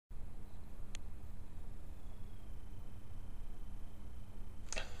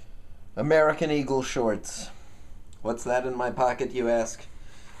American Eagle shorts. What's that in my pocket, you ask?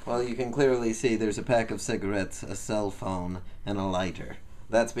 Well, you can clearly see there's a pack of cigarettes, a cell phone, and a lighter.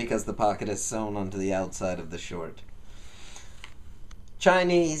 That's because the pocket is sewn onto the outside of the short.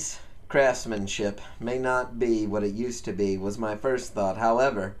 Chinese craftsmanship may not be what it used to be, was my first thought.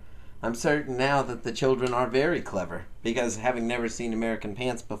 However, I'm certain now that the children are very clever, because having never seen American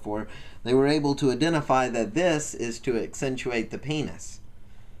pants before, they were able to identify that this is to accentuate the penis.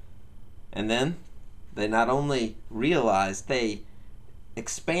 And then they not only realized, they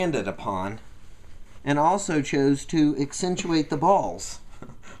expanded upon and also chose to accentuate the balls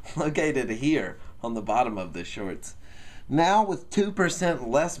located here on the bottom of the shorts. Now with 2%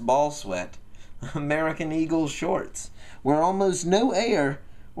 less ball sweat, American Eagle shorts, where almost no air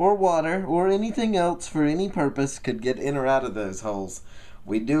or water or anything else for any purpose could get in or out of those holes.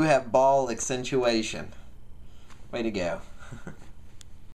 We do have ball accentuation. Way to go.